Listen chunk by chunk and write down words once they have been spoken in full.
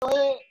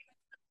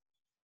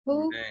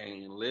Who?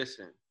 Dang,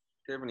 listen.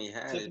 Tiffany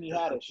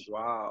Haddish.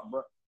 Wow.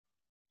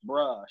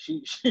 Bruh,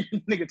 she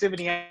nigga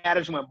Tiffany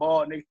Haddish went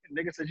bald.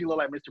 Nigga said she looked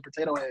like Mr.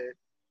 Potato Head.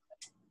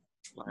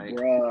 Like,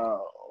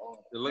 Bro,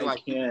 it looked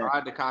like she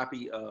tried to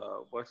copy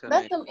what's her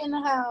name? Let them in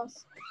the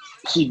house.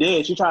 She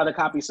did. She tried to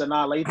copy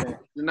Sanaa Lathan.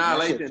 Sanaa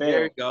Lathan,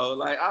 there you go.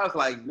 Like, I was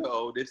like,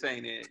 no, this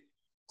ain't it.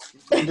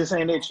 This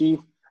ain't it, Chief.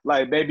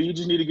 Like, baby, you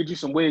just need to get you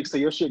some wigs so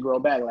your shit grow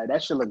back. Like,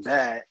 that shit look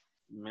bad.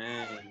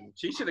 Man,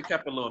 she should have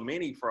kept a little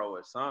mini fro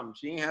or something.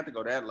 She ain't have to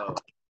go that low.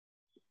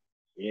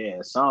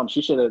 Yeah,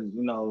 she should have,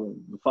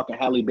 fucking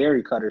Halle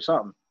Berry cut or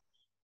something.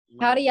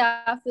 How do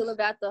y'all feel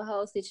about the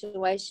whole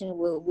situation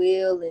with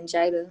Will and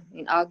Jada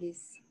in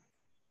August?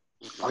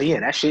 Oh, yeah,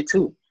 that shit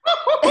too.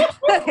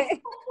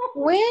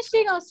 When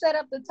she gonna set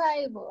up the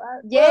table?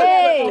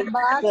 Yeah.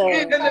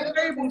 The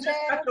table, just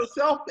got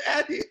yourself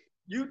at it.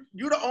 You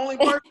the only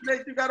person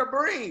that you gotta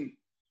bring.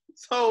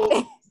 So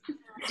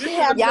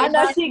y'all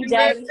know she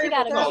Jada. She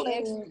gotta be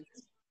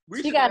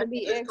extra. She gotta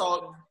be extra.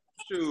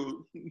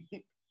 Shoot.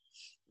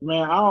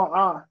 Man,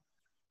 I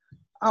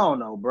don't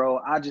know, bro.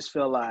 I just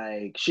feel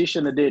like she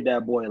shouldn't have did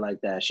that boy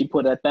like that. She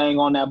put that thing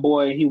on that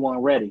boy. He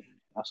wasn't ready.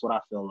 That's what I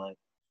feel like.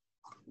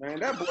 Man,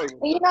 that boy.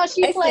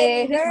 She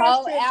played his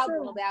whole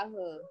album about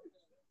her.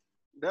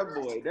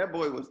 That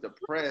boy was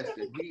depressed,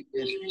 and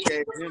she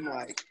gave him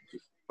like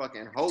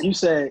fucking hope. You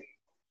said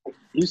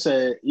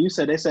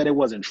they said it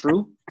wasn't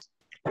true.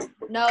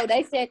 No,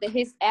 they said that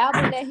his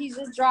album that he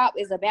just dropped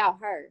is about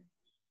her.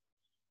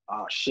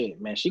 Oh shit,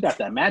 man, she got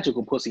that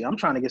magical pussy. I'm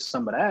trying to get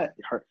some of that.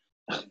 Her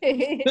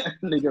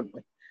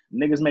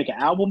niggas making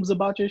albums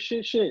about your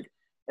shit.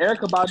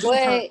 Erykah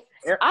Badu.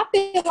 I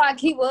feel like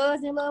he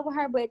was in love with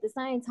her, but at the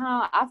same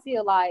time, I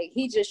feel like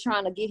he just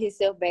trying to get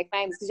himself back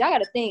famous. Because y'all got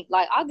to think,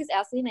 like, August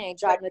Alsina ain't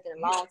dropped nothing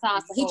in a long time,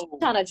 so he's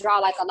trying to draw,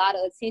 like, a lot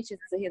of attention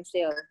to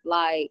himself.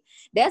 Like,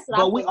 that's what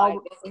I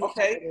feel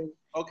like.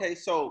 Okay,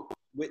 so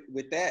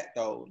with that,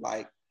 though,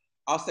 like,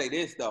 I'll say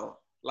this, though.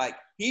 Like,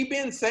 he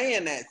been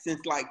saying that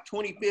since, like,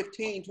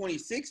 2015,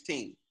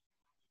 2016.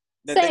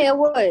 Saying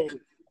what?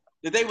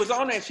 That they was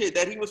on that shit,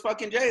 that he was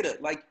fucking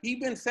Jada. Like, he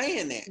been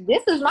saying that.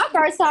 This is my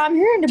first time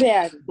hearing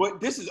about it.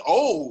 But this is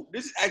old.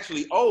 This is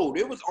actually old.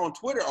 It was on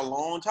Twitter a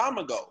long time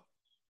ago.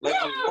 Like,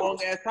 a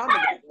long-ass time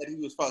ago that he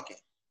was fucking.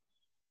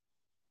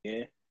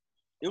 Yeah.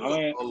 It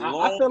was a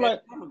long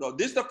time ago.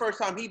 This is the first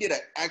time he did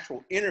an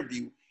actual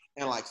interview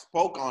and, like,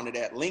 spoke on it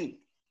at length.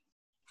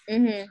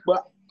 Mm-hmm.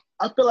 But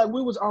I feel like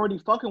we was already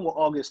fucking with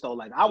August, though.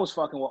 Like, I was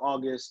fucking with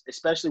August,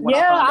 especially when I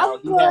found out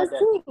he had that.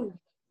 Too.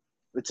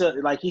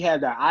 Like he had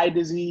that eye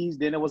disease.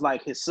 Then it was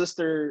like his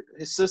sister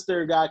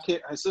got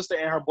killed. His sister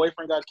and her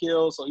boyfriend got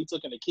killed. So he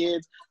took in the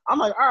kids. I'm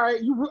like, all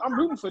right, I'm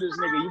rooting for this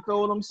nigga. You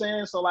feel what I'm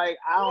saying? So like,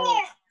 I've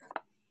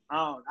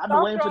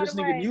been waiting for this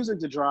nigga music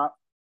to drop.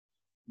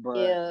 But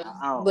yeah,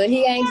 but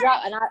he ain't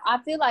dropped, and I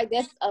feel like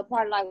that's a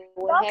part of like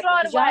what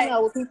happens. Y'all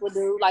know what people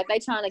do, like they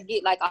trying to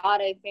get like all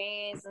their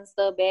fans and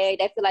stuff back.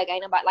 They feel like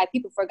ain't nobody, like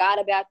people forgot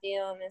about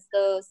them and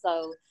stuff.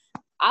 So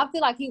I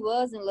feel like he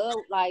was in love,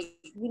 like,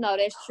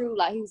 that's true.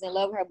 Like, he was in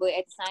love with her, but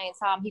at the same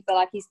time, he felt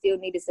like he still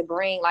needed to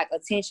bring, like,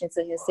 attention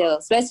to himself,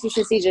 especially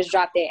since he just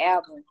dropped that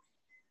album.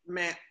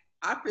 Man,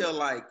 I feel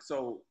like,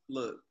 so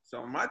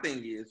my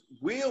thing is,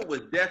 Will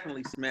was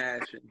definitely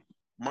smashing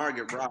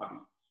Margaret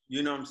Robbie.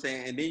 You know what I'm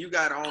saying? And then you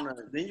got on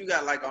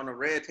the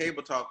Red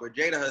Table Talk where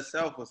Jada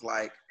herself was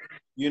like,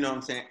 you know what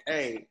I'm saying?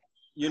 Hey,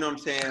 you know what I'm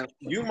saying?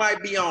 You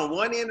might be on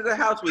one end of the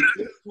house with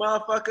this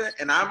motherfucker,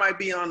 and I might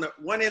be on the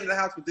one end of the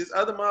house with this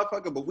other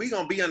motherfucker, but we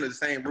gonna be under the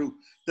same roof.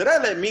 So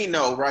that let me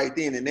know right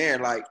then and there,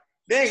 like,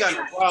 they ain't got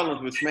no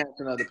problems with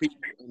smashing other people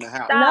in the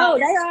house. No,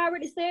 they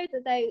already said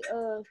that they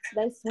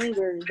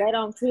swingers. They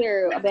don't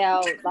care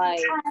about,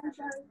 like,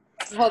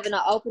 having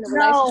an open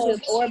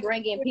relationship or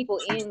bringing people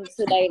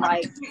into they,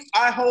 like.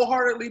 I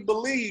wholeheartedly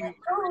believe.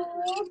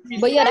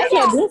 But yeah, they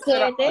had been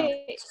said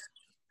that.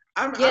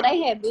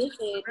 They had been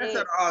said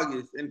that.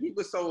 August, and he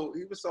was so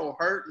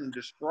hurt and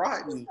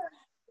distraught and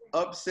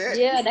upset.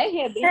 Yeah, they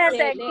had been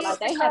said that. Like,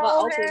 they have an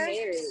open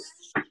marriage.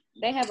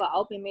 They have an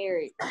open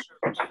marriage,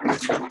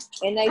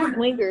 and they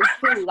swingers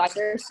too. Like,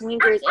 they're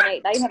swingers,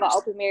 and they have an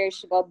open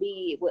marriage to go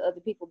be with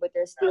other people, but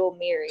they're still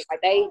married.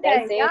 Like, they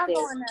said that.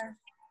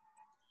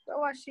 Go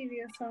watch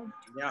TV or something.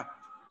 Yeah.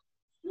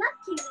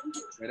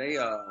 They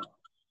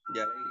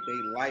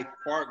life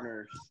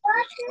partners.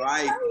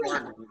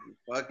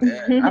 Fuck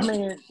that.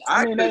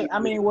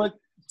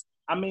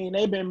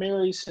 They've been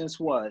married since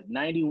what,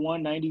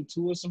 91,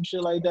 92 or some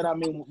shit like that. I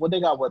mean, what they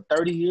got,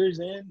 30 years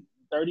in?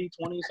 30,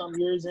 20 some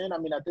years in? I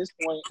mean, at this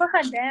point, put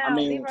her down.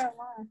 Leave her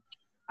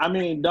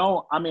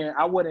alone.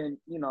 I wouldn't,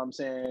 you know what I'm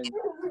saying?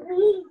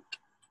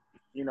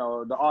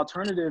 The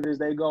alternative is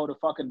they go to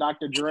fucking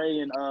Dr. Dre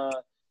and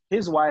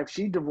his wife,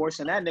 she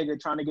divorcing that nigga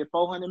trying to get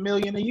 $400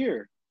 million a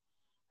year.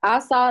 I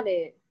saw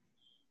that.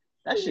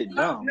 That shit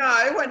dumb. No,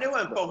 it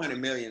wasn't $400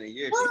 million a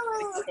year.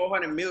 She takes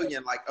 $400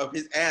 million like of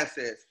his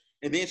assets,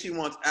 and then she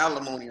wants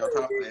alimony on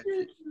top of that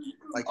shit.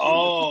 Like,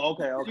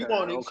 okay. She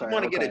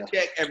want to get a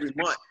check every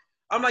month.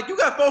 I'm like, you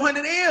got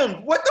 400 M's.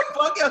 What the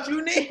fuck else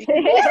you need?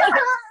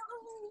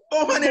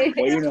 400.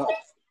 Well, you know.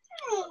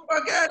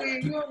 Fuck out of here.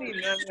 You don't need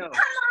nothing else.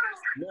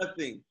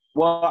 Nothing.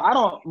 Well, I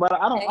don't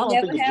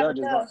think a judge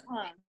is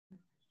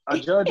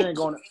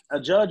going. A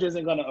judge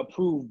isn't gonna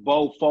approve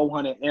both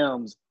 400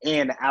 M's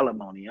and the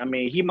alimony. I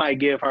mean, he might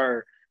give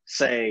her,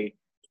 say,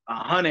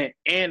 100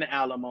 and the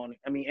alimony.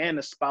 I mean, and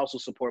the spousal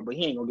support, but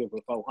he ain't gonna give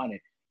her 400,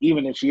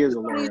 even if she is a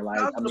lawyer. Like,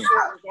 I mean,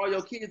 all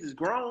your kids is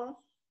grown.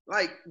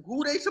 Like,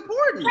 who they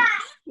supporting?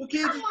 Your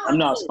kids is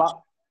grown.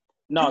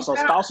 So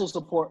spousal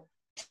support.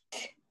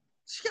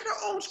 She got her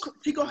own.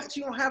 She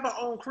gonna have her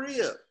own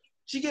crib.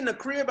 She getting a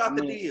crib out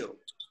the deal.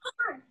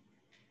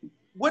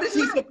 What is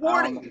he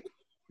supporting?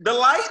 The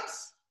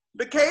lights,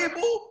 the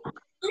cable.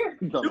 You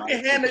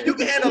can hand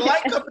a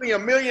light company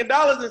 $1 million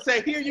and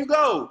say, "Here you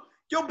go.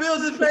 Your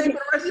bills is paid for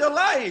the rest of your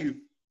life."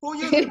 Who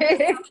you with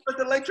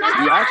the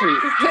electricity? You actually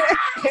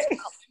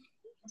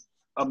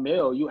 $1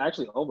 million. You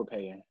actually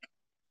overpaying.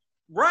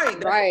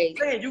 Right. Right.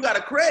 Saying you got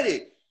a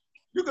credit.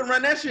 You can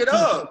run that shit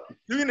up.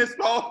 You can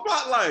install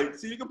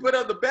spotlights, so you can put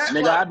up the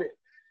backlight.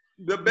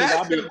 The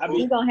back.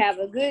 You're gonna have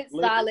a good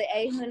solid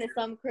 800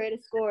 something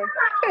credit score.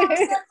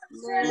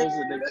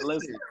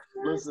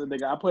 Listen,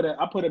 nigga. I put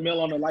 $1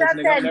 million on the lights,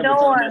 nigga. I'm never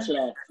turning my shit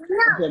off.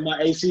 I put my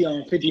AC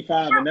on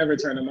 55 and never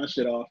turning my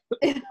shit off.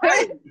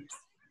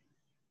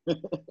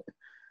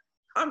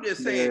 I'm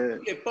just saying,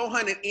 you get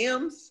 400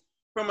 M's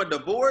from a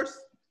divorce,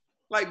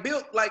 not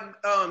Bill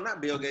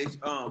Gates.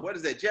 What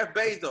is that? Jeff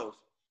Bezos.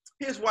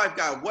 His wife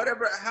got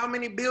how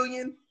many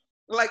billion,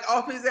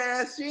 off his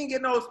ass. She ain't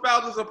get no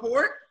spousal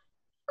support.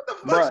 What the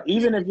fuck? Bro,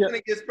 even if you're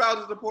gonna get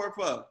spousal support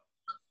for?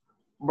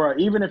 Bro,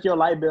 even if your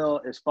light bill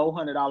is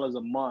 $400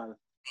 a month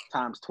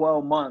times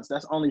 12 months,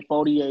 that's only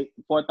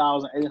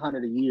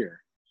 $4,800 a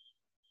year.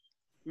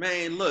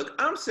 Man, look,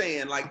 I'm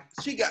saying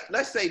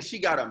let's say she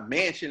got a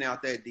mansion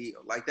out that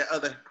deal, like that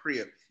other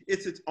crib.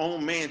 It's its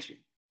own mansion.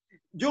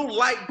 Your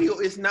light bill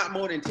is not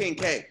more than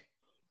 $10K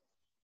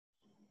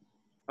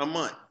a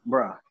month.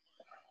 Bruh.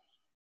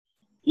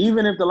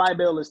 Even if the light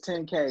bill is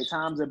 $10K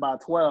times it by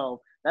 12,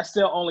 that's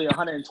still only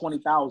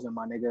 $120,000,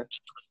 my nigga.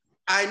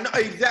 I know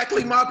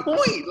exactly my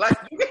point. Like,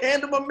 you can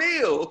hand them a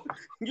meal.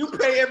 You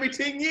pay every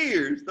 10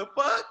 years. The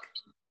fuck?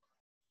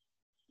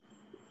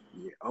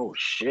 Oh,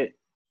 shit.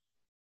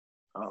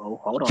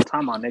 Uh-oh. Hold on.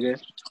 Time out,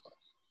 nigga.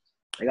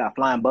 They got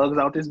flying bugs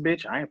out this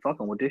bitch. I ain't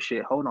fucking with this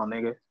shit. Hold on,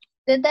 nigga.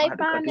 Did they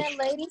find that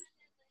lady?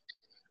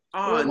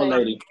 Oh, what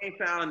lady? They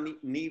found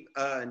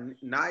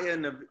Naya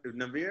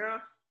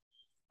Navira.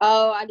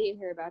 Oh, I didn't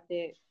hear about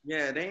that.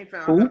 Yeah, they ain't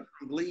found her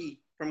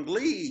from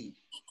Glee.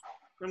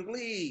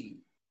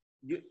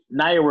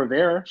 Naya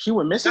Rivera. She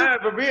went missing? Naya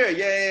Rivera,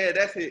 yeah,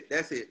 that's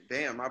it.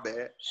 Damn, my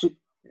bad.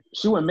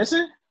 She went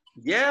missing?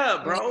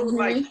 Yeah, bro. Mm-hmm.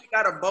 Like, she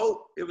got a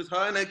boat. It was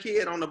her and her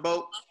kid on the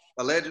boat.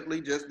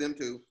 Allegedly, just them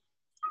two.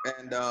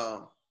 And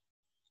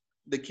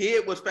the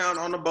kid was found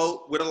on the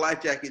boat with a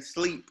life jacket,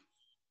 sleep.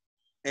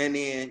 And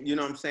then, you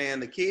know what I'm saying,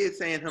 the kid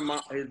saying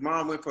his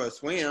mom went for a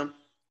swim.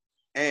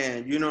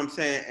 And, you know what I'm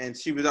saying, and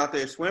she was out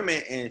there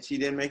swimming, and she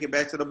didn't make it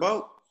back to the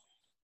boat.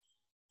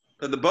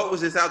 Because the boat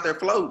was just out there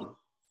floating.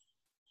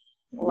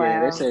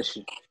 Wow.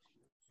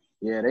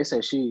 Yeah, they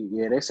say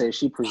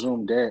she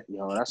presumed dead.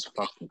 Yo, that's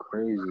fucking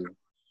crazy.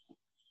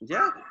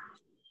 Yeah.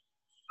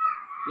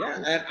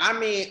 Yeah, and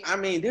I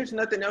mean, there's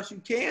nothing else you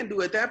can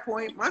do at that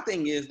point. My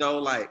thing is, though,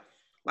 like,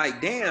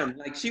 damn,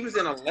 like, she was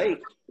in a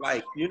lake.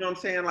 Like, you know what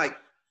I'm saying? Like,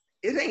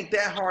 it ain't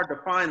that hard to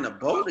find the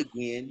boat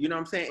again. You know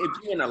what I'm saying?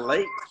 If you're in a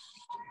lake.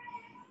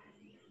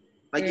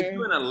 Like, if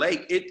you're in a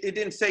lake, it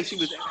didn't say she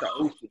was at the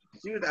ocean.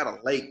 She was at a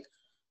lake.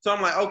 So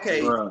I'm like,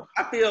 okay,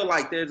 I feel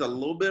like there's a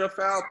little bit of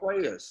foul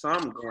play or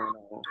something going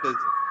on. Because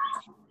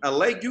a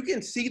lake, you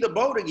can see the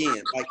boat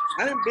again. Like,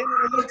 I haven't been in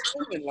a lake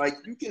swimming. Like,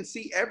 you can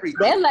see everything.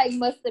 That lake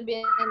must have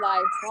been,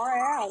 like, far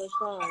out or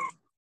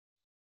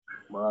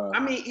something. I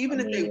mean, even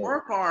if they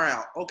were far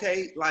out,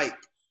 okay, like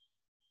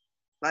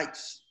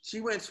she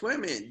went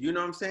swimming. You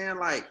know what I'm saying?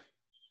 Like,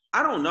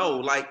 I don't know.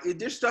 Like,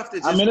 there's stuff that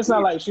just, I mean, it's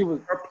not like she was.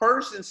 Her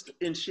purse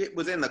and shit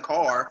was in the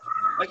car.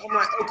 Like, I'm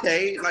like,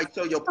 okay, like,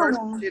 so your purse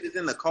and shit is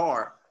in the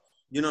car.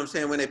 You know what I'm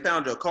saying? When they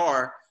found your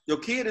car, your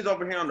kid is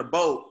over here on the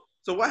boat.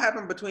 So what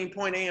happened between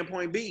point A and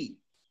point B?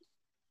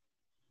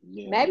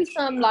 Yeah. Maybe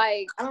something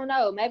like, I don't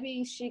know.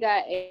 Maybe she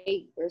got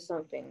ate or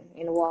something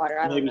in the water.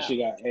 I don't know. Maybe she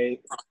got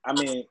ate. I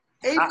mean,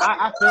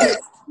 I feel it.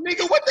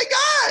 Nigga, what they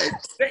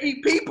got? They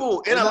eat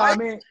people in a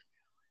lake.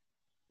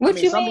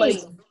 What you mean?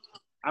 Lakes,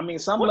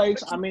 some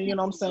lakes, you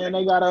know what I'm saying?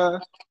 They got I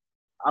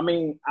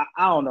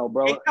don't know,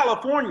 bro. In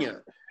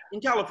California,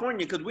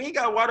 because we ain't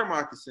got water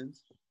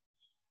moccasins.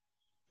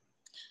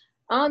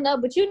 I don't know,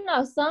 but you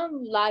know,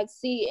 some like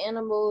sea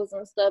animals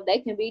and stuff, they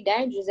can be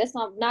dangerous. That's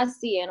not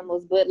sea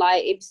animals, but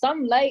like if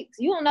some lakes,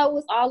 you don't know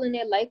what's all in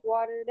that lake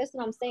water. That's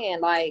what I'm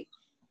saying. Like,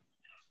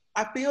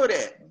 I feel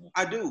that.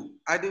 I do.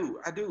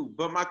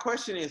 But my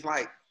question is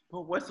like,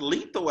 well, what's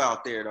lethal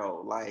out there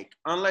though? Like,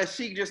 unless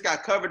she just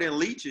got covered in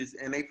leeches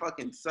and they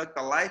fucking sucked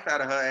the life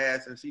out of her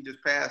ass and she just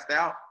passed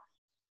out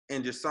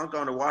and just sunk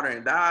under water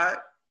and died.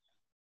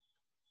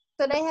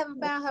 So they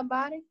haven't found her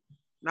body?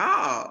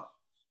 Nah.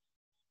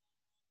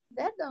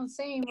 That don't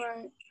seem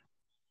right.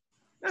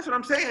 That's what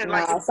I'm saying.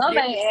 Nah, Like,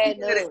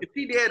 if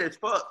she dead as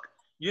fuck,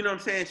 you know what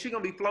I'm saying? She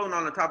gonna be floating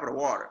on the top of the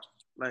water,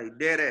 like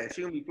dead ass.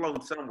 She gonna be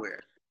floating somewhere,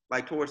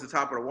 like towards the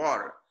top of the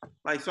water.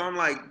 Like, so I'm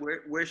like,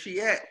 where's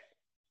she at?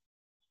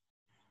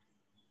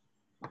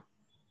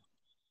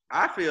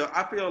 I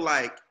feel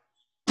like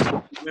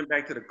she went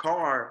back to the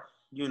car,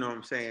 you know what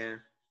I'm saying,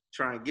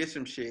 try and get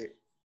some shit,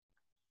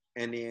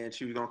 and then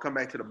she was gonna come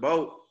back to the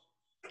boat,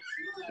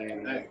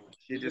 and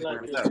she just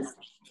went up.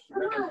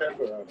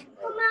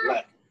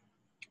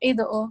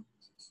 Either or.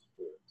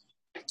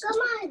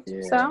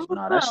 Yeah, So,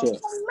 no,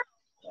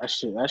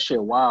 that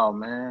shit wild,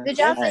 man. did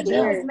y'all God think she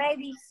was damn.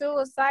 maybe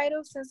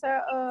suicidal since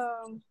her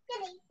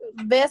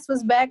vest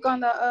was back on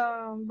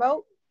the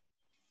boat?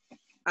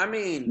 I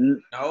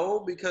mean,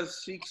 no,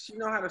 because she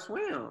know how to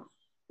swim.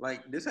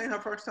 Like, this ain't her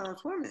first time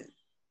swimming.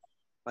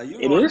 Like, you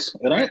It know, is?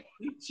 It ain't?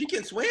 she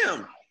can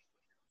swim.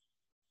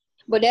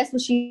 But that's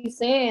what she's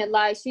saying.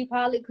 Like, she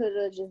probably could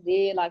have just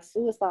did like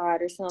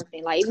suicide or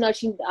something. Like, even though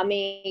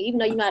even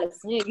though you're not a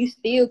swim, you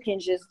still can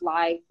just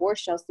like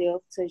force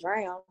yourself to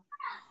drown.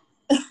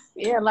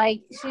 Yeah,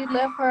 like she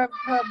left her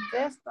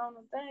vest on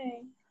the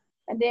thing,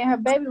 and then her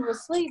baby was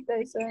asleep.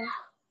 They said,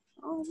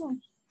 I don't know.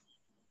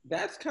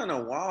 That's kind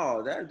of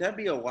wild. That'd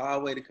be a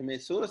wild way to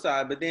commit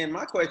suicide. But then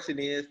my question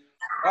is,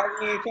 why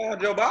you ain't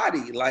found your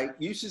body? Like,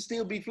 you should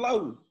still be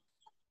floating.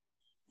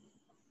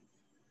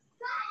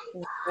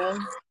 Okay.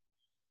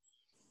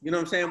 You know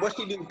what I'm saying? What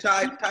she do?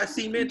 Tie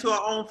cement to her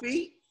own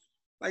feet?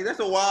 Like, that's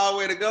a wild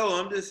way to go.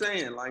 I'm just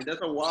saying. Like,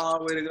 that's a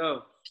wild way to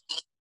go.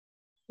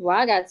 Well,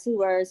 I got 2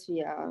 words for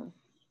y'all.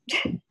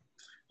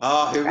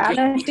 Oh, here we go. I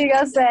know what she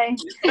gonna say.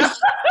 You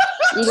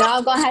know,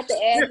 I'm gonna have to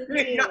add it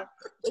in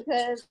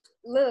because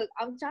look,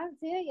 I'm trying to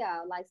tell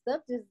y'all, like,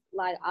 stuff just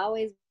like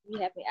always be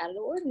happening out of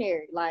the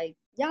ordinary. Like,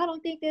 y'all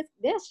don't think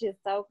that's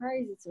just so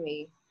crazy to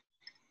me.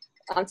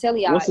 I'm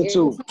telling y'all, What's it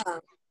every to?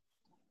 time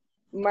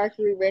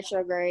Mercury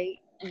retrograde,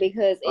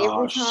 because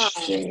every time.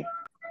 Shit.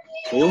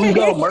 Here we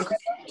go,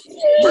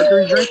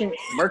 Mercury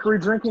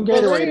drinking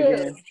Gatorade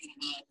again.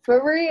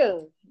 For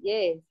real,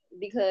 yes.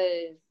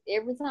 Because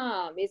every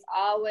time it's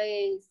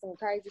always some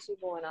crazy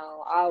shit going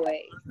on.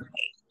 Always.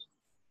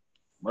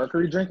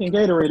 Mercury drinking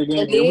Gatorade again.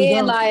 And Here we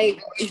then go.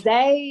 like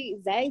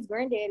Zay's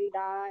granddaddy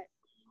died.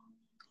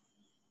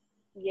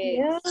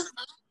 Yes.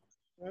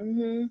 Yeah.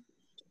 Mhm.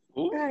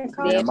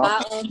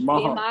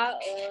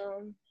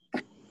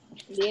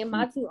 Then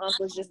my 2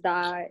 uncles just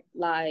died.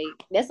 Like,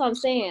 that's what I'm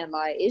saying.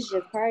 Like, it's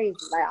just crazy.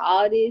 Like,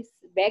 all this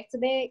back to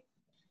back.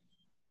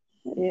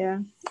 Yeah,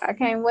 I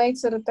can't wait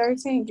till the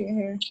 13th get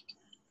here.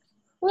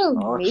 Woo,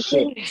 Oh me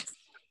shit! too.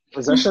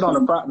 Was that shit on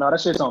the Friday? No, that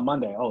shit's on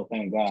Monday. Oh,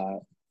 thank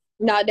God.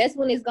 No, that's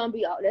when it's gonna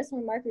be. That's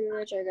when Mercury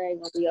retrograde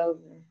gonna be over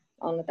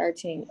on the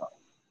 13th.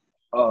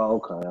 Oh,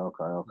 okay. I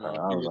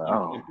was like,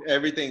 oh,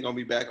 everything gonna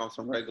be back on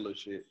some regular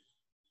shit.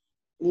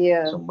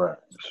 Yeah. some bro.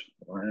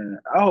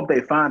 I hope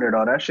they find her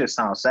though. That shit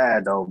sounds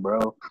sad though,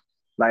 bro.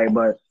 Like,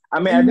 but I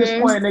mean, at this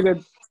point,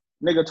 nigga,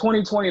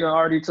 2020 done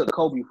already took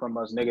Kobe from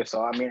us, nigga.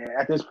 So I mean,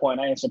 at this point,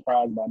 I ain't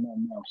surprised by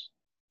nothing else.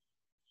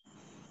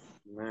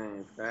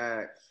 Man,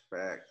 facts.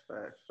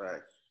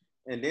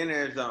 And then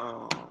there's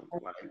like,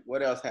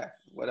 what else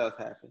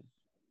happened?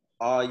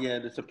 Oh yeah,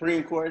 the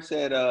Supreme Court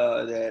said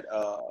that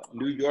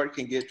New York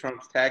can get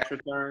Trump's tax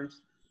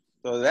returns.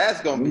 So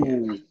that's gonna be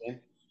interesting.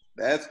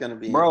 That's gonna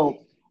be bro.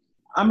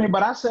 I mean,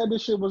 but I said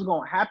this shit was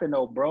gonna happen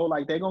though, bro.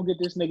 Like, they gonna get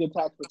this nigga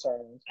tax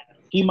returns.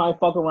 He might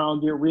fuck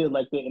around, get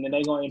reelected, and then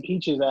they gonna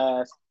impeach his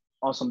ass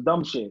on some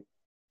dumb shit.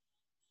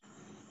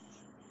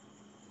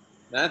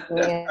 That's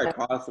quite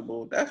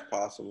possible. That's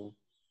possible.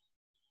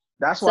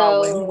 That's why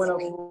when he went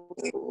up,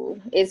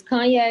 is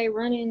Kanye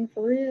running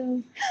for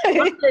real?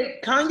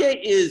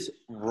 Kanye is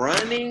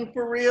running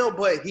for real,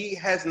 but he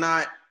has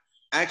not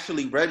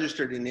actually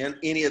registered in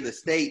any of the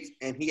states,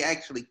 and he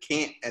actually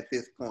can't at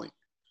this point.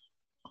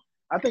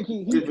 I think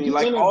he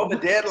all the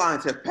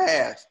deadlines have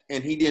passed,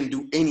 and he didn't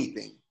do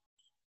anything.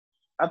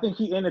 I think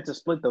he in it to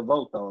split the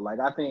vote though. Like,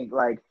 I think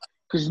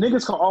because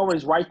niggas can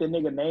always write the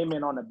nigga name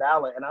in on the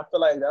ballot, and I feel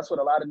like that's what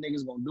a lot of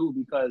niggas gonna do,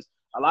 because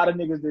a lot of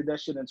niggas did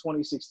that shit in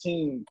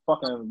 2016,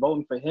 fucking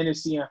voting for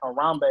Hennessy and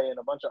Harambe and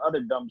a bunch of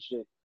other dumb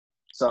shit.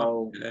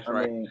 So that's I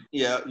right. mean,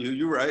 yeah,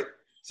 you're right.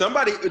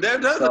 Somebody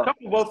there's a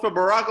couple votes for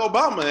Barack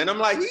Obama, and I'm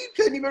like, he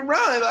couldn't even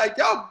run. Like,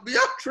 y'all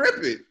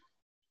tripping.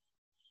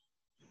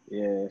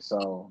 Yeah,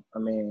 so I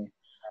mean,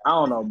 I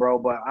don't know, bro,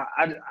 but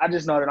I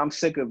just know that I'm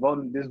sick of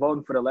voting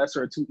for the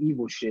lesser of two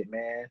evil shit,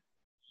 man.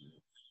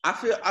 I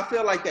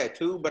feel like that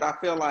too, but I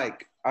feel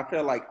like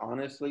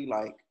honestly,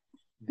 like,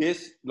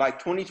 this, like,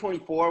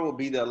 2024 will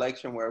be the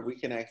election where we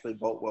can actually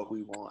vote what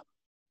we want,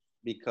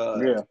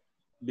 because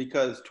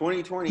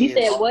 2020. You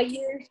said what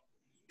year?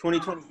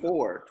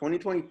 2024.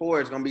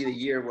 2024 is going to be the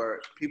year where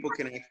people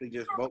can actually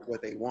just vote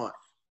what they want,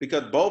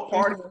 because both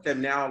parties have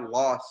now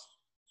lost,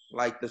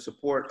 like, the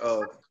support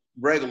of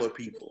regular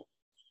people.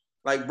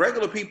 Like,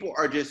 regular people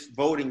are just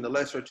voting the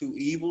lesser two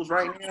evils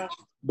right now.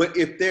 But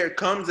if there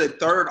comes a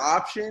third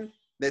option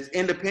that's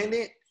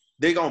independent,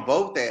 they're going to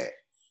vote that,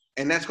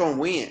 and that's going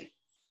to win.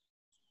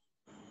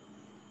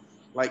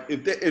 Like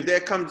if there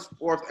comes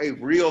forth a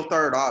real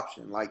third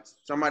option, like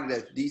somebody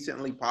that's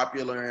decently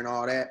popular and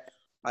all that,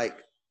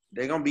 like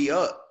they're gonna be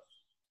up,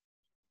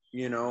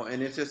 you know.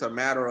 And it's just a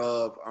matter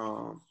of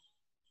oh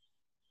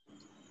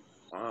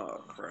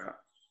crap.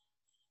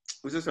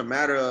 It's just a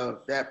matter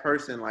of that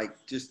person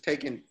like just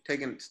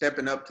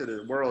stepping up to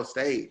the world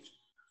stage.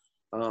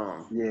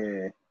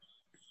 Yeah.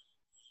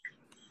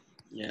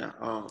 Yeah.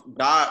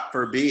 God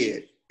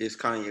forbid it's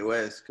Kanye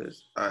West,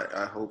 because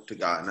I hope to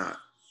God not.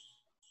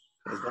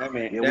 Because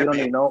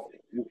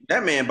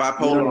that man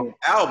bipolar on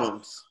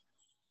albums.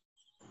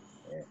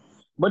 Yeah.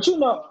 But you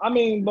know,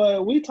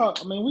 but we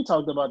talked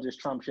about this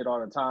Trump shit all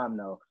the time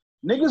though.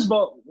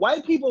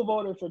 White people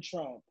voted for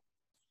Trump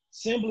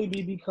simply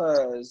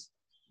because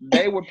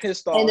they were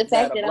pissed off. And the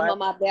fact that I'm on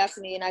my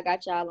balcony and I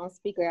got y'all on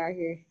speaker out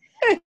here.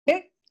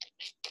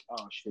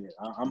 Oh shit!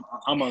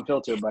 I'm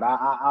unfiltered, but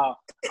I'll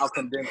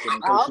condense it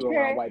in case you're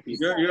around white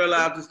people. You're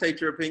allowed to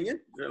state your opinion.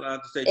 You're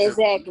allowed to state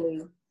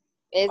exactly.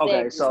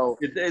 Okay, so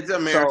it's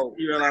America. So,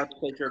 you're allowed to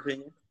state your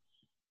opinion.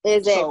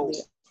 Exactly.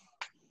 So,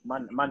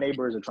 my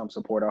neighbor is a Trump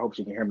supporter. I hope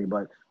she can hear me.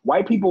 But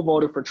white people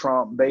voted for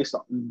Trump based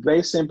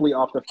simply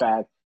off the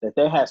fact that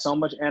they had so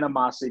much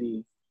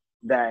animosity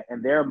that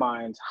in their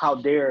minds, how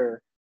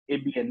dare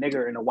it be a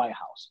nigger in the White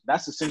House?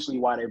 That's essentially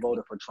why they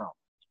voted for Trump.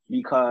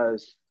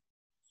 Because,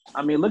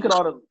 look at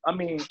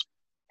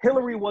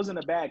Hillary wasn't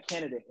a bad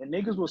candidate, and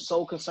niggas was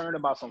so concerned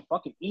about some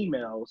fucking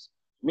emails.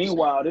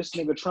 Meanwhile, this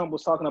nigga Trump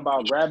was talking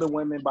about grabbing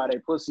women by their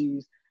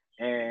pussies,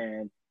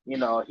 and you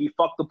know he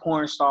fucked the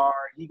porn star.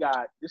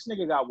 This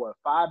nigga got what,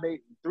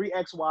 3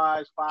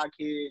 ex-wives, 5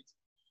 kids,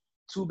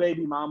 2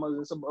 baby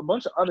mamas, and a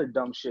bunch of other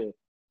dumb shit.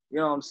 You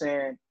know what I'm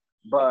saying?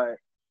 But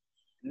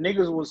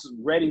niggas was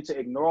ready to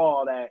ignore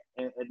all that,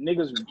 and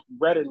niggas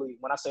readily,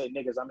 when I say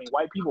niggas, I mean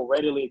white people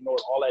readily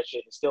ignored all that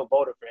shit and still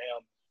voted for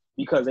him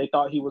because they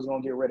thought he was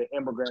gonna get rid of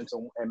immigrants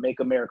and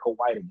make America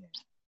white again.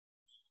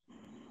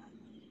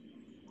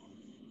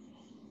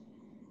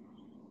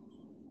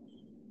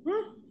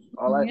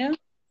 All that, yeah.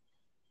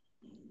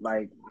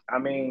 like,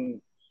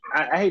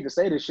 I hate to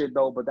say this shit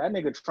though, but that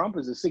nigga Trump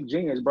is a sick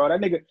genius, bro. The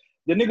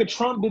nigga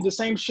Trump did the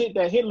same shit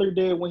that Hitler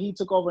did when he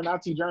took over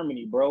Nazi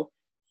Germany, bro.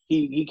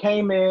 He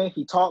came in,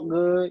 he talked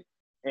good,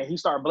 and he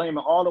started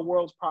blaming all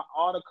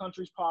the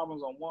country's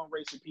problems on one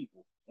race of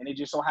people, and it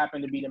just so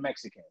happened to be the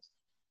Mexicans.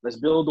 Let's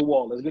build the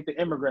wall. Let's get the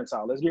immigrants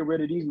out. Let's get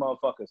rid of these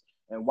motherfuckers.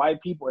 And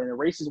white people and the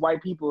racist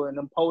white people in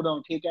them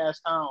podunk kick-ass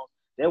towns,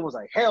 they was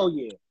like, hell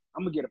yeah,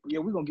 we're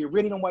gonna get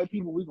rid of them white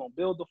people. We're gonna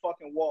build the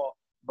fucking wall.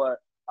 But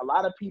a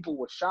lot of people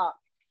were shocked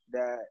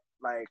that,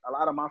 like, a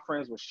lot of my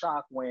friends were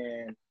shocked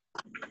when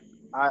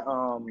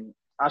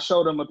I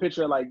showed them a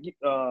picture, like,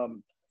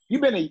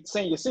 you've been to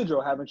San Ysidro,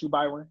 haven't you,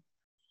 Byron?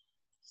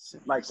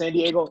 Like San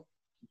Diego,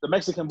 the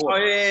Mexican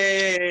border. Oh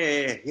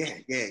yeah.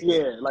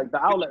 Yeah, like the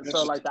outlet.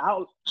 So like the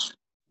outlet.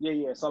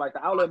 Yeah. So like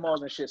the outlet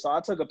malls and shit. So I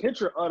took a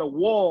picture of the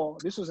wall.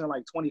 This was in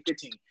like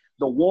 2015.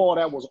 The wall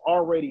that was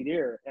already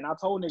there, and I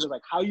told niggas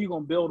like, how you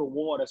gonna build a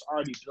wall that's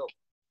already built?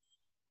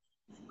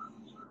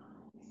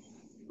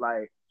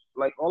 Like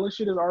all this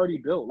shit is already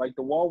built. Like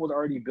the wall was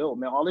already built,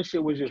 man. All this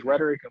shit was just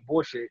rhetoric and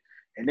bullshit.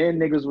 And then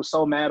niggas was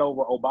so mad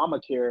over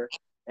Obamacare,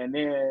 and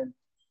then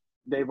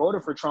they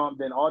voted for Trump.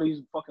 Then all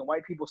these fucking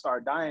white people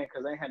started dying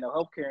because they had no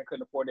health care and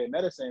couldn't afford their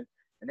medicine.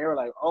 And they were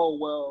like, oh,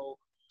 well,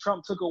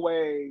 Trump took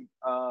away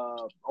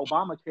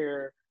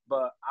Obamacare,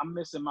 but I'm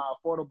missing my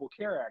Affordable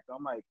Care Act.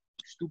 I'm like,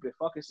 stupid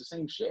fuck, it's the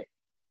same shit.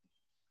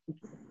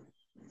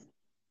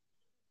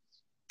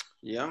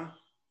 Yeah.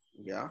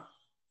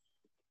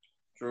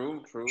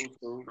 True.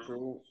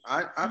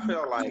 I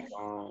feel like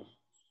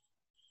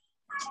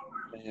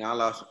I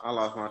lost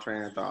my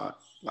train of thought.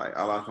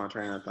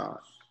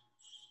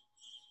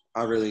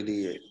 I really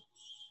did.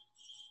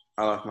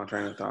 I lost my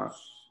train of thought.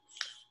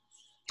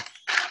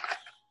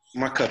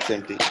 My cup's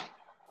empty.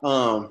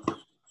 But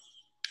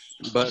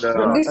what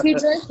are you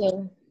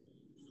drinking?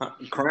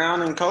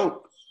 Crown and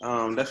Coke.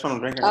 That's what I'm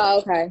drinking. Oh,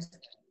 okay.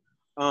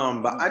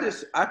 But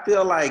I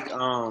feel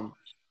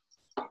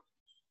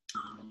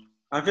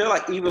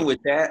like even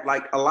with that,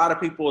 like a lot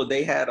of people,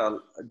 they had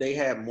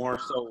more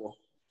so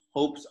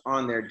hopes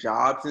on their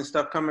jobs and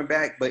stuff coming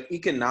back, but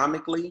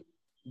economically,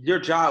 your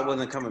job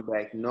wasn't coming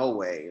back. No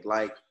way.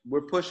 Like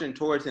we're pushing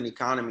towards an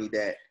economy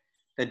that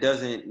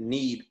doesn't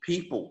need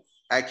people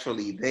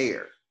actually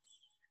there.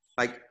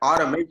 Like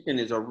automation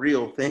is a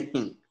real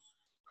thing.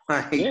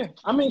 Like, yeah,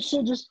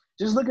 shit.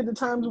 Just look at the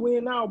times we're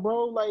in now,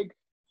 bro. Like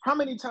how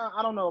many times?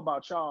 I don't know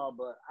about y'all,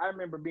 but I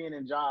remember being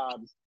in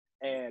jobs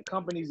and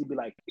companies would be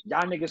like,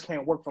 y'all niggas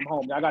can't work from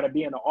home. Y'all got to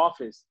be in the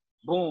office.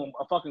 Boom,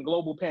 a fucking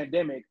global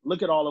pandemic.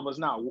 Look at all of us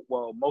now.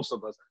 Well, most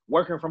of us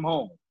working from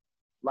home.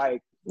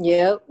 Like,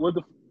 yep. What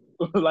the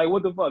fuck?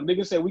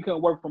 Niggas said we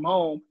couldn't work from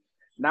home.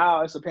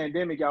 Now it's a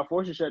pandemic. Y'all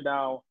forced to shut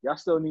down. Y'all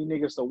still need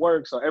niggas to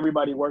work. So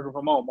everybody working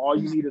from home.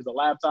 All you need is a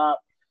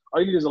laptop.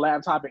 All you need is a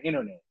laptop and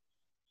internet.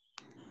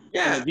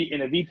 Yeah.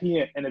 And a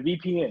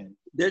VPN.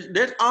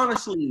 There's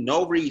honestly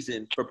no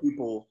reason for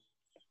people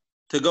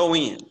to go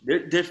in.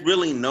 There's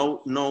really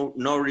no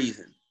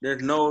reason.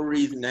 There's no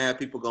reason to have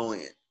people go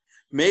in.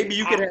 Maybe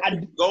you could have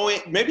people go in.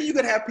 Maybe you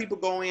could have people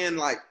go in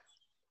like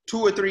 2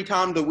 or 3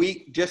 times a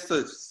week just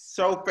to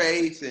show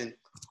face and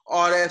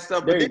all that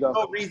stuff. But there's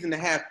no reason to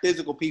have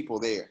physical people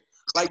there.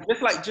 Like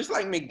just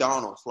like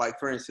McDonald's, like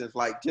for instance,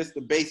 like just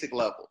the basic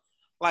level.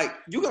 Like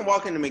you can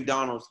walk into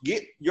McDonald's,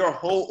 get your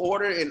whole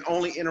order, and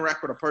only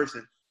interact with a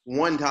person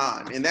one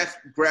time, and that's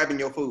grabbing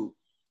your food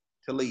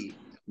to leave.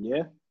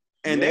 Yeah.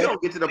 And they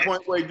don't get to the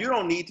point where you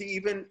don't need to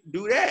even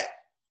do that.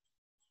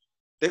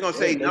 They're gonna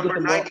say number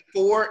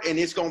 94, and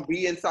it's gonna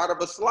be inside of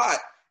a slot,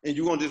 and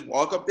you're gonna just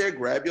walk up there,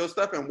 grab your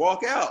stuff, and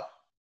walk out.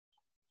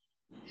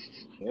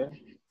 Yeah,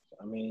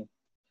 I mean,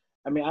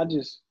 I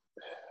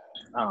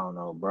don't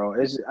know, bro.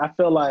 I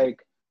feel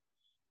like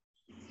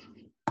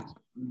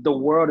the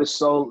world is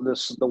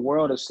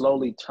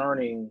slowly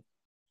turning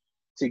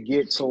to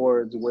get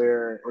towards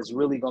where it's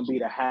really gonna be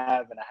the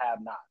have and the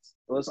have-nots.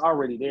 Well, it's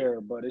already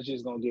there, but it's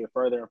just gonna get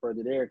further and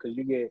further there because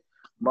you get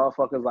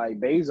motherfuckers like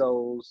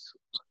Bezos,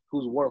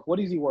 who's worth, what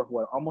is he worth?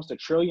 What, almost $1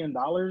 trillion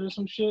or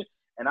some shit?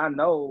 And I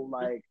know,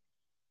 like,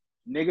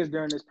 niggas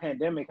during this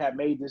pandemic have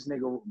made this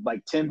nigga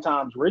like 10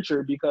 times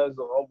richer because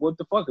of what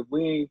the fuck? If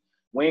we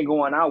ain't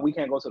going out, we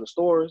can't go to the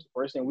stores.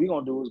 First thing we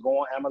gonna do is go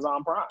on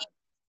Amazon Prime.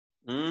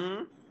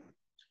 Mm-hmm.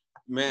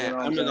 Man, You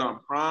know Amazon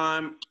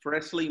Prime,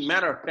 Freshly.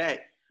 Matter of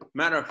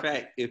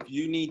fact, if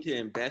you need to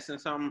invest in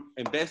something,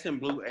 invest in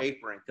Blue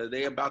Apron because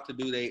they about to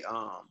do they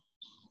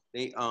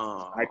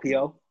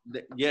IPO.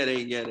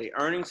 They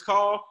earnings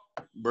call,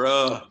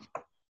 bruh.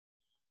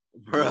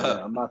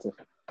 Yeah, I'm about to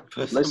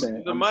put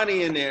some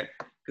money in there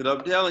because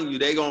I'm telling you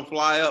they gonna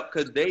fly up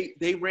because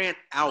they ran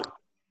out.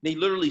 They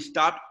literally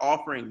stopped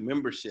offering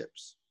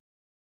memberships.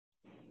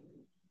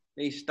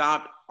 They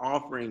stopped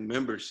offering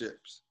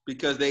memberships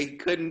because they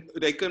couldn't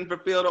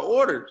fulfill the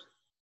orders.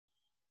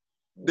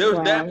 There was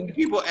that many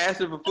people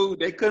asking for food.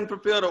 They couldn't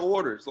fulfill the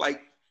orders.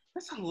 Like,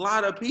 that's a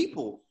lot of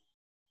people.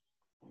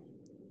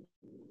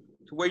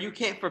 To where you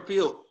can't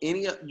fulfill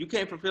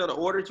the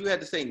orders. You had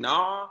to say,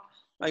 nah.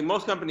 Like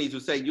most companies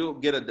would say, you'll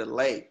get a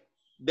delay.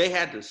 They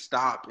had to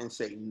stop and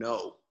say,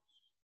 no,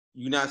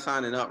 you're not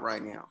signing up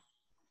right now.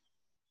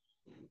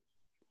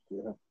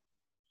 Yeah.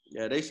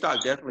 Yeah, they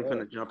stock definitely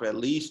gonna jump at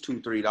least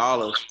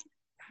 $2-3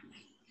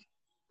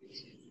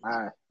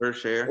 per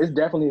share. It's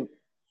definitely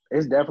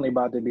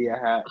about to be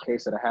a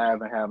case of the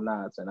have and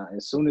have-nots. And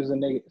as soon as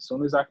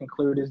I can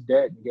clear this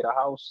debt and get a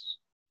house,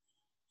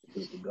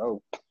 it's good to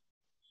go.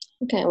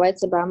 I can't wait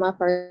to buy my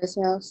first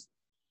house.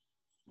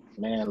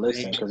 Man,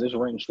 listen, because this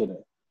rent shit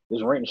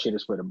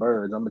is for the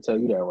birds. I'm gonna tell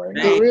you that right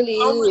now. It really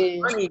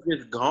is. Money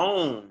just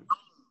gone.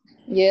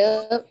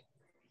 Yep.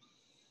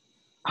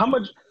 How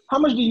much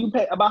do you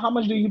pay? About how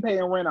much do you pay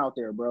in rent out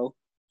there, bro?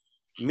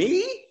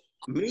 Me?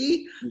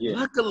 Yeah.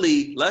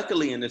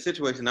 Luckily, in the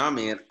situation I'm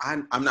in,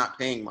 I'm not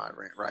paying my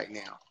rent right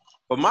now.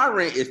 But my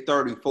rent is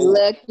 $34.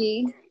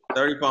 Lucky.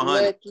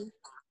 $3,400. Lucky.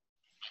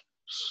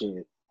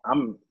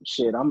 I'm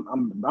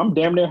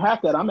damn near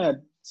half that. I'm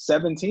at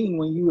 17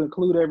 when you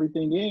include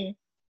everything in.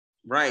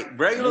 Right.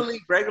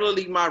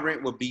 Regularly, my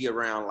rent would be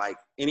around like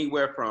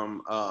anywhere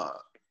from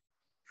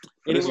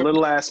this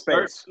little ass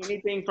space.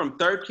 Anything from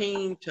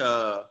 13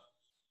 to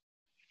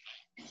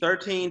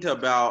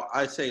about,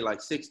 I'd say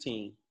like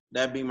 16.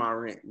 That'd be my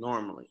rent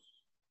normally.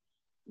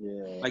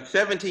 Yeah. Like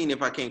 17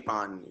 if I can't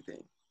find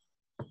anything.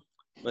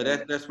 But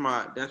that's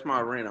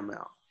my rent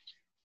amount.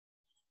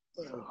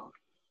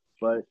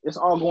 But it's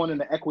all going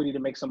into equity to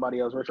make somebody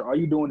else richer. All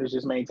you doing is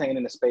just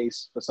maintaining the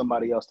space for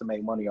somebody else to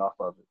make money off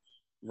of it.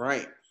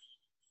 Right.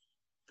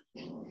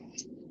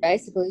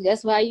 Basically,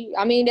 that's why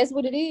that's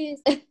what it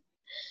is.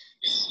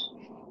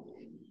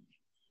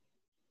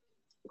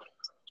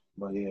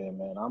 But yeah,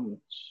 man,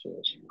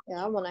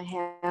 Yeah, I want a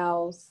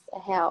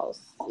house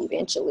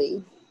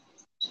eventually.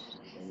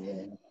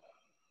 Yeah.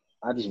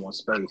 I just want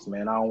space,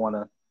 man. I want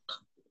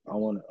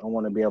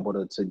to be able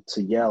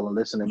to yell and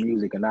listen to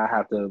music and not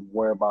have to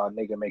worry about a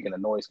nigga making a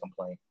noise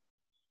complaint.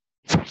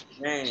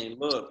 Man,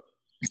 look,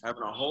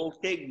 having a whole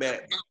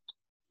kickback,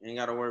 ain't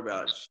got to worry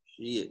about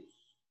shit.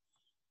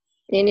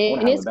 And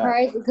it's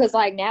crazy because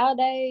like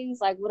nowadays,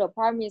 like with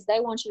apartments, they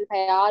want you to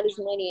pay all this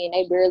money and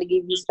they barely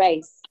give you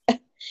space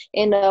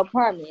in the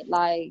apartment.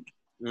 Like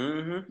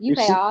you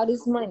pay all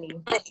this money.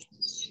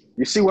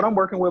 You see what I'm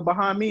working with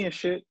behind me and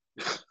shit.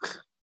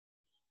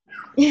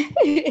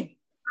 Listen,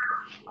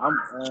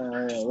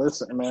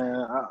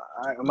 man.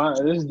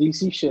 This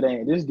DC shit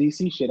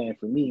ain't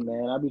for me,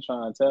 man. I be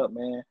trying to tell,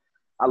 man.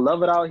 I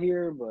love it out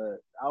here, but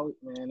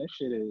this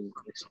shit is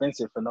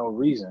expensive for no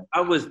reason.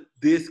 I was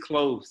this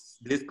close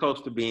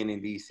to being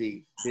in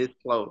DC. This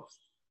close.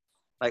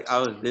 Like I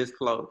was this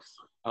close.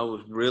 I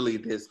was really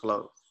this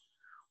close.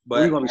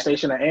 But you gonna be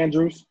stationed at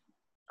Andrews?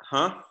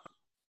 Huh?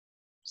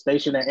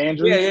 Stationed at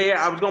Andrews? Yeah.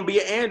 I was gonna be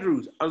at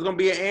Andrews.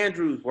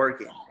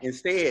 Working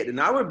instead,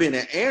 and I would have been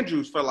at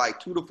Andrews for like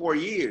 2 to 4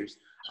 years.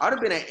 I'd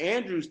have been at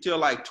Andrews till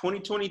like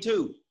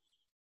 2022.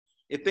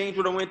 If things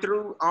would have went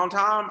through on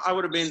time, I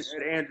would have been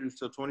at Andrews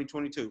till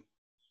 2022.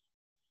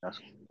 That's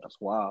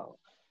wild.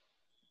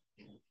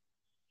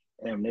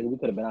 Damn, nigga, we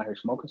could have been out here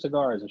smoking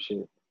cigars and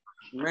shit.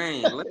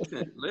 Man,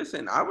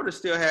 listen. I would have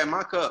still had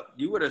my cup.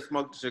 You would have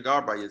smoked a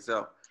cigar by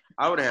yourself.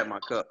 I would have had my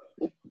cup.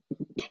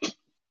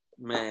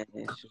 Man,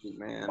 shoot,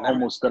 man.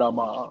 Almost spit out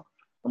my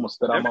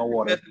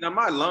water. Messing up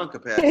my lung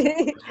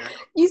capacity.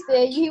 You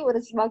said you would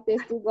have smoked that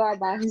cigar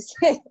by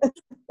himself.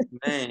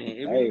 Man, it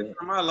be messing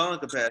up my lung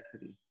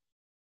capacity.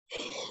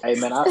 Hey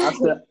man,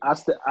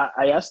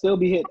 I still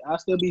be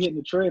hitting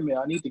the treadmill.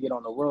 I need to get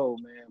on the road,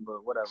 man,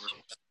 but whatever.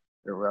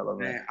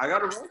 Irrelevant. Man, I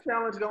got a run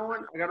challenge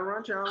going.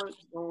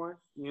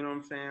 You know what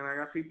I'm saying? I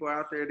got people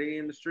out there, they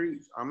in the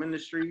streets. I'm in the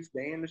streets,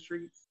 they in the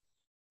streets.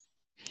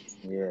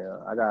 Yeah,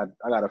 I got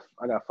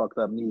fucked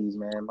up knees,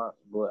 man. But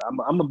I'm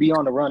gonna be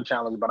on the run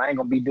challenge, but I ain't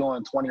gonna be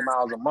doing 20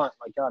 miles a month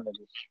like y'all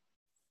niggas.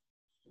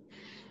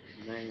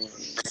 Man.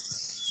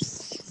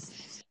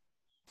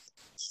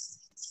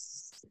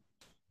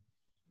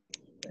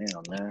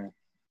 Damn, man.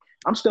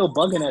 I'm still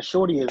bugging that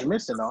Shorty is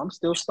missing though. I'm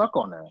still stuck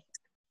on that.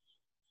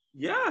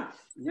 Yeah,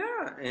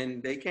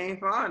 and they can't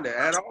find it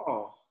at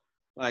all.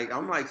 Like,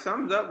 I'm like,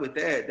 something's up with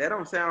that. That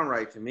don't sound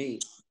right to me.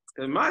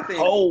 Cause my thing.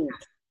 Oh,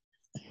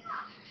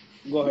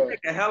 go ahead. You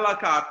take a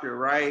helicopter,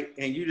 right,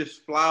 and you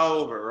just fly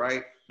over,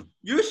 right?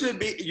 You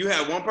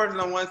have one person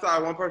on one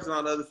side, one person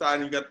on the other side,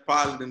 and you got the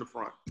pilot in the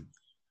front.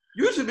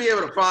 You should be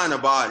able to find a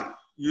body.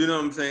 You know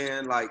what I'm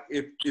saying? Like,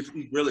 if he's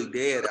really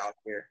dead out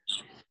there.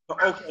 So,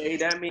 okay,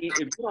 that means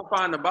if you don't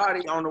find the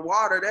body on the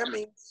water, that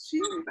means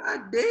she's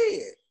not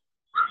dead.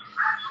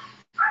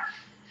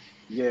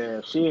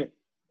 Yeah,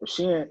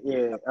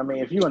 yeah. I mean,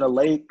 if you're in a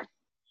lake,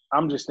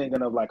 I'm just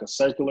thinking of like a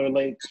circular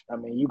lake. I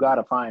mean, you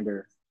gotta find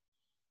her.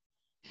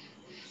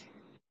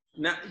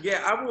 Now,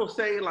 yeah, I will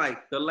say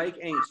like the lake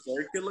ain't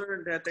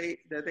circular that they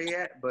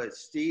at, but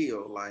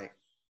still, like,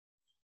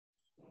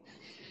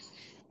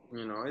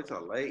 you know, it's a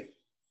lake.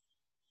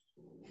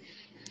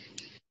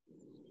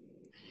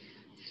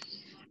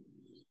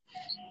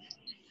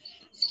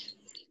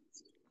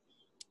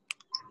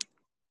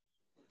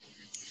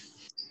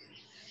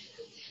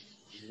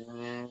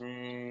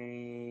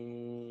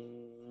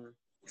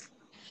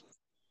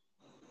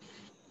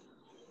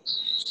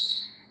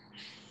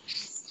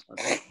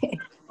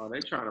 Oh, they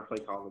trying to play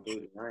Call of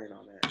Duty. I ain't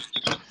on that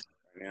right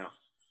now.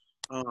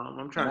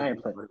 I'm trying I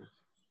ain't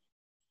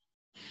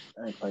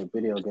played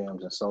video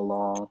games in so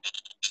long.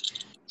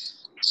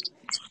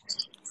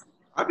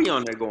 I be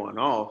on there going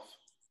off.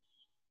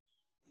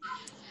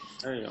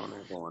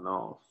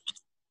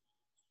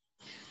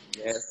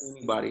 Ask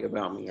anybody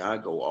about me, I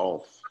go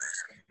off.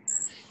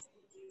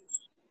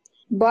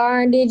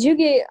 Barn, did you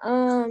get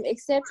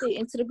accepted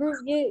into the group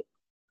yet?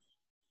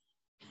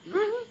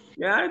 Mm-hmm.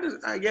 Yeah,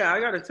 I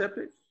got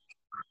accepted.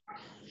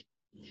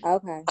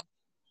 Okay.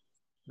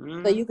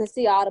 Mm-hmm. So you can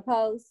see all the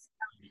posts?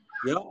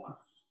 Yeah.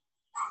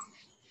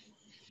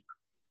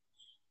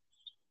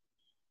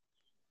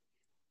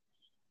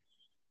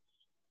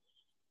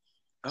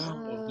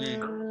 Oh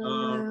man.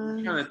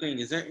 I'm trying to think.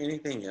 Is there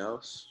anything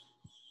else?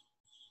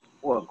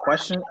 Well,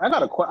 question. I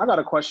got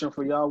a question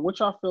for y'all. What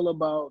y'all feel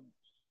about?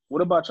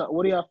 What about y'all?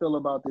 What do y'all feel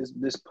about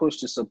this push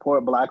to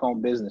support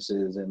Black-owned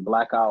businesses and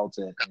blackouts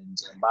and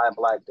buy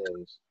Black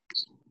days?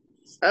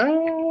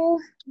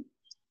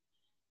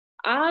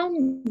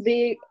 I'm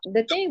big.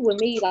 The thing with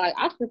me, like,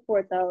 I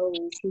support those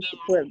who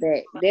support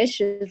that. That's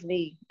just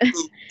me.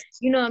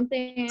 You know what I'm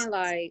saying?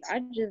 Like,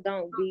 I'm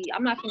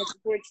not gonna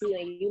support you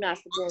and you not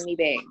supporting me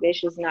back.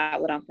 That's just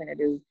not what I'm gonna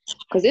do.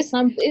 Cause it's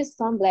some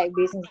Black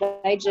business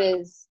that they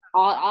just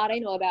all they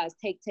know about is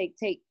take.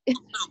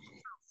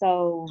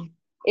 So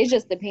it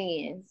just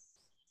depends.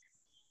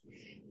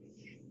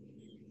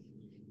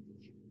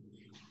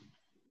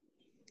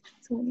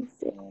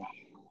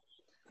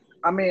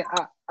 I mean,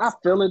 I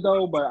feel it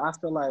though, but I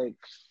feel like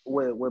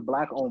with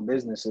Black-owned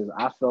businesses,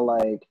 I feel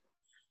like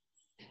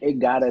it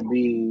gotta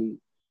be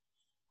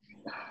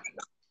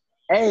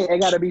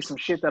it gotta be some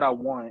shit that I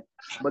want,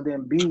 but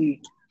then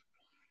B,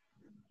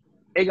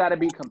 it gotta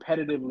be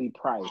competitively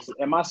priced.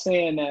 Am I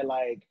saying that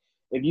like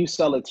if you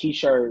sell a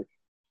t-shirt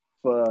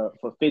for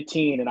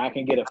 15 and I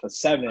can get it for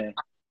 7,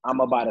 I'm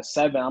gonna buy the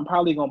 7. I'm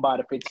probably gonna buy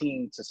the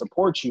 15 to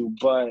support you,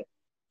 but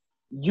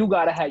you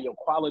gotta have your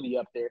quality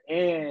up there,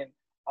 and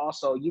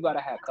also you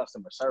gotta have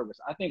customer service.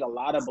 I think a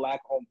lot of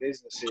Black-owned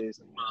businesses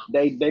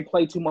they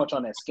play too much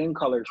on that skin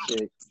color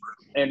shit,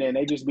 and then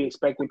they just be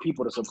expecting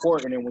people to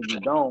support, and then when you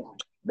don't,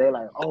 they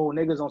like, oh,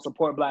 niggas don't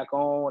support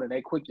Black-owned, and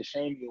they quick to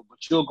shame you. But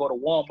you'll go to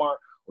Walmart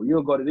or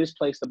you'll go to this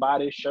place to buy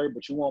this shirt,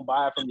 but you won't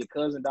buy it from your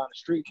cousin down the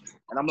street.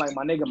 And I'm like,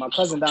 my nigga, my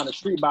cousin down the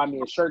street buy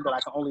me a shirt that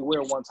I can only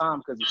wear one time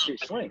because the shit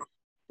shrink.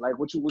 Like,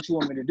 what you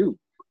want me to do?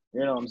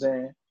 You know what I'm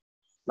saying?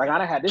 Like, I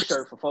done had this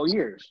shirt for 4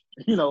 years.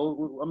 You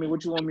know, I mean,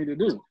 what you want me to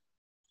do?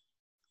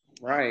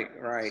 Right.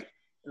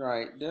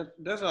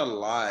 There's a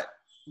lot.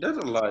 There's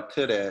a lot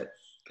to that,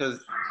 because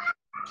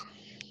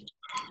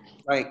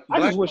like I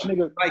just wish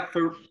niggas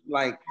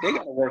they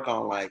gotta work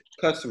on like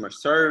customer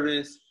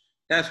service.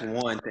 That's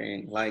one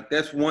thing.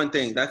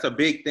 That's a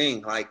big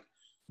thing. Like,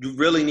 you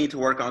really need to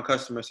work on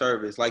customer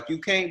service. Like, you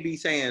can't be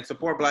saying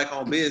support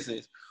Black-owned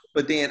business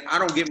but then I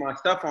don't get my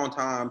stuff on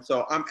time.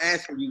 So I'm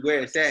asking you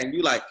where it's at. And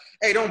you like,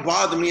 hey, don't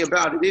bother me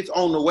about it. It's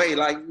on the way.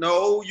 Like,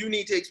 no, you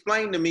need to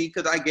explain to me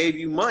because I gave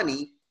you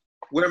money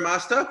where my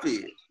stuff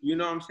is. You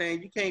know what I'm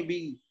saying? You can't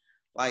be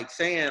like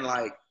saying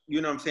like,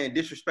 you know what I'm saying,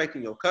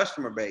 disrespecting your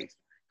customer base.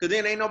 Because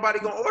then ain't nobody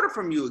going to order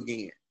from you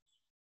again.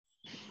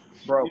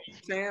 Bro, you know what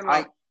I'm saying?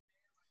 Like,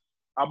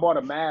 I bought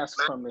a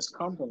mask from this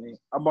company.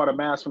 I bought a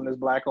mask from this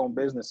black-owned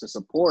business to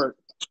support,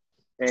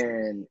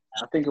 and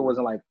I think it was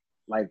in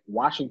like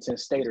Washington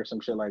State or some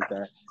shit like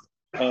that.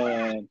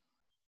 And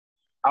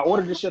I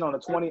ordered this shit on the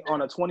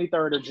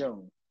 23rd of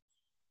June.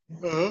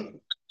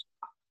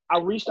 I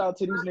reached out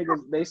to these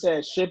niggas. They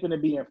said shipping to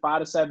be in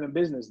 5 to 7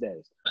 business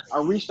days.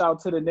 I reached out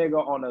to the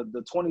nigga on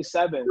the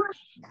 27th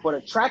for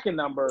the tracking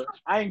number.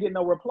 I ain't getting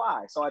no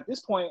reply. So at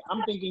this point,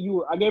 I'm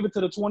thinking I gave it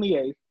to the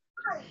 28th.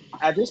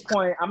 At this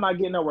point, I'm not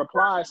getting no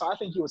reply, so I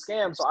think you a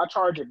scam, so I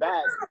charge it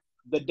back.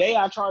 The day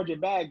I charge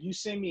it back, you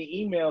send me an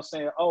email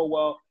saying, oh,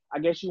 well, I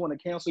guess you want to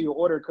cancel your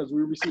order because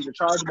we received a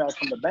chargeback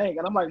from the bank.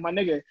 And I'm like, my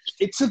nigga,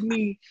 it took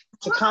me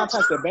to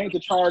contact the bank to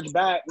charge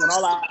back when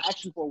all I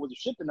asked you for was a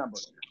shipping number.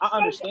 I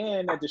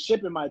understand that the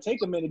shipping might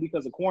take a minute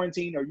because of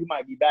quarantine or you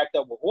might be backed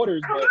up with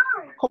orders, but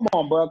come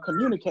on, bro,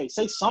 communicate,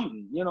 say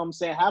something. You know what I'm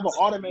saying? Have an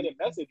automated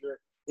messenger.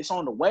 It's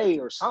on the way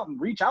or something.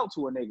 Reach out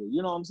to a nigga.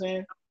 You know what I'm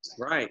saying?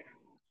 right.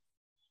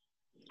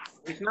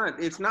 It's not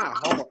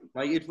hard.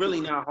 Like, it's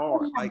really not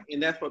hard. Like, and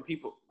that's what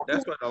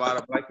a lot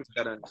of black people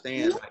gotta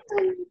understand. Like,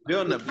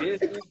 building a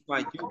business,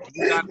 like you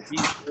gotta be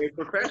very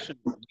professional.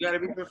 You gotta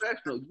be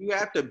professional. You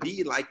have to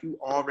be like you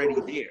already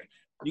there.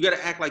 You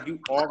gotta act like you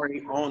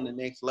already on the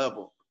next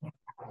level.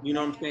 You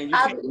know what I'm saying?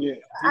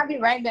 I'll be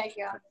right back,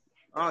 y'all.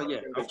 Oh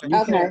yeah.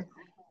 Okay.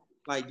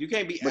 Like, you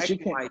can't be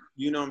acting like,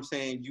 you know what I'm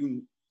saying,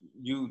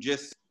 you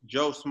just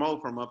Joe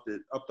Smo from up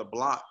the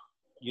block.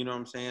 You know what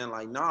I'm saying?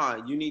 Like, nah,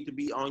 you need to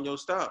be on your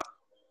stuff.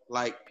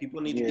 Like,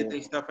 people need to get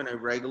their stuff in a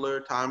regular,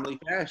 timely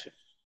fashion.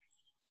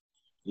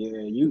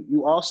 Yeah,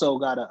 you also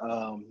gotta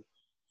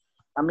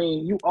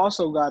you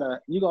also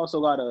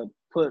gotta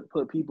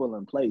put people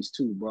in place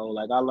too, bro.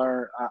 Like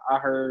I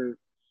heard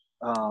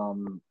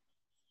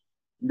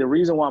the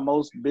reason why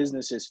most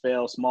businesses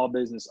fail, small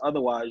business,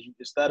 otherwise,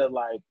 instead of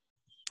like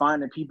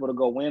finding people to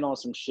go in on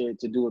some shit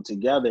to do it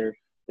together,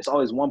 it's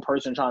always one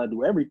person trying to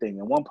do everything,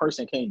 and one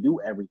person can't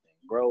do everything,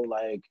 bro.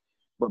 Like,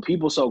 but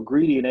people so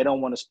greedy and they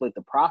don't want to split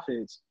the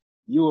profits.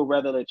 You would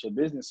rather let your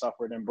business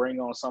suffer than bring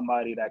on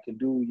somebody that can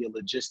do your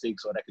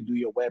logistics or that can do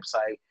your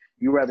website.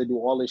 You rather do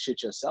all this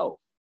shit yourself,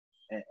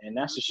 and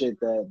that's the shit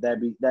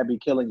that be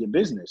killing your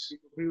business,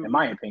 in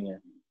my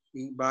opinion.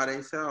 Eat by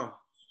themselves.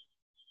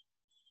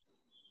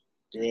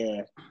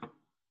 Yeah,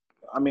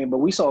 I mean, but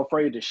we so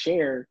afraid to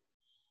share.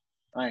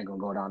 I ain't gonna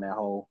go down that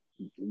hole.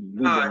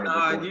 You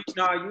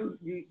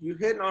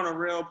hitting on a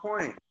real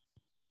point.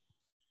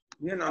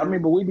 You know. I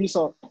mean, but we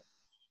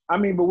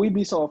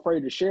be so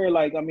afraid to share.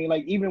 Like, I mean,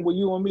 like even with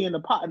you and me in the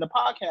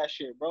podcast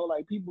shit, bro.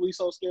 Like, people be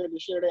so scared to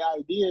share their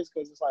ideas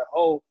because it's like,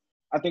 oh,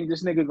 I think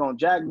this nigga gonna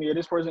jack me or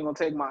this person gonna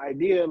take my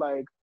idea.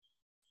 Like,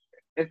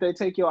 if they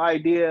take your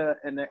idea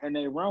and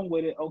they run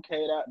with it,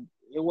 okay, that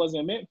it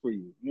wasn't meant for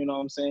you. You know what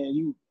I'm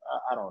saying?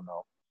 I don't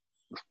know.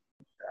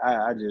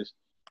 I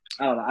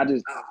don't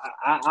know.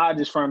 I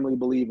just firmly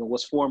believe in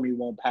what's for me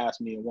won't pass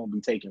me and won't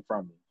be taken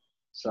from me.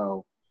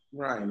 So,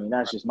 right. I mean,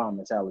 that's just my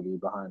mentality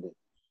behind it.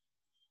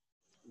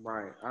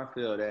 Right. I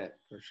feel that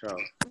for sure.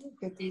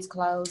 Get these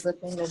clothes up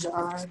in the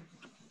jar.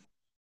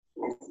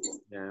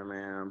 Yeah,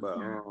 man. But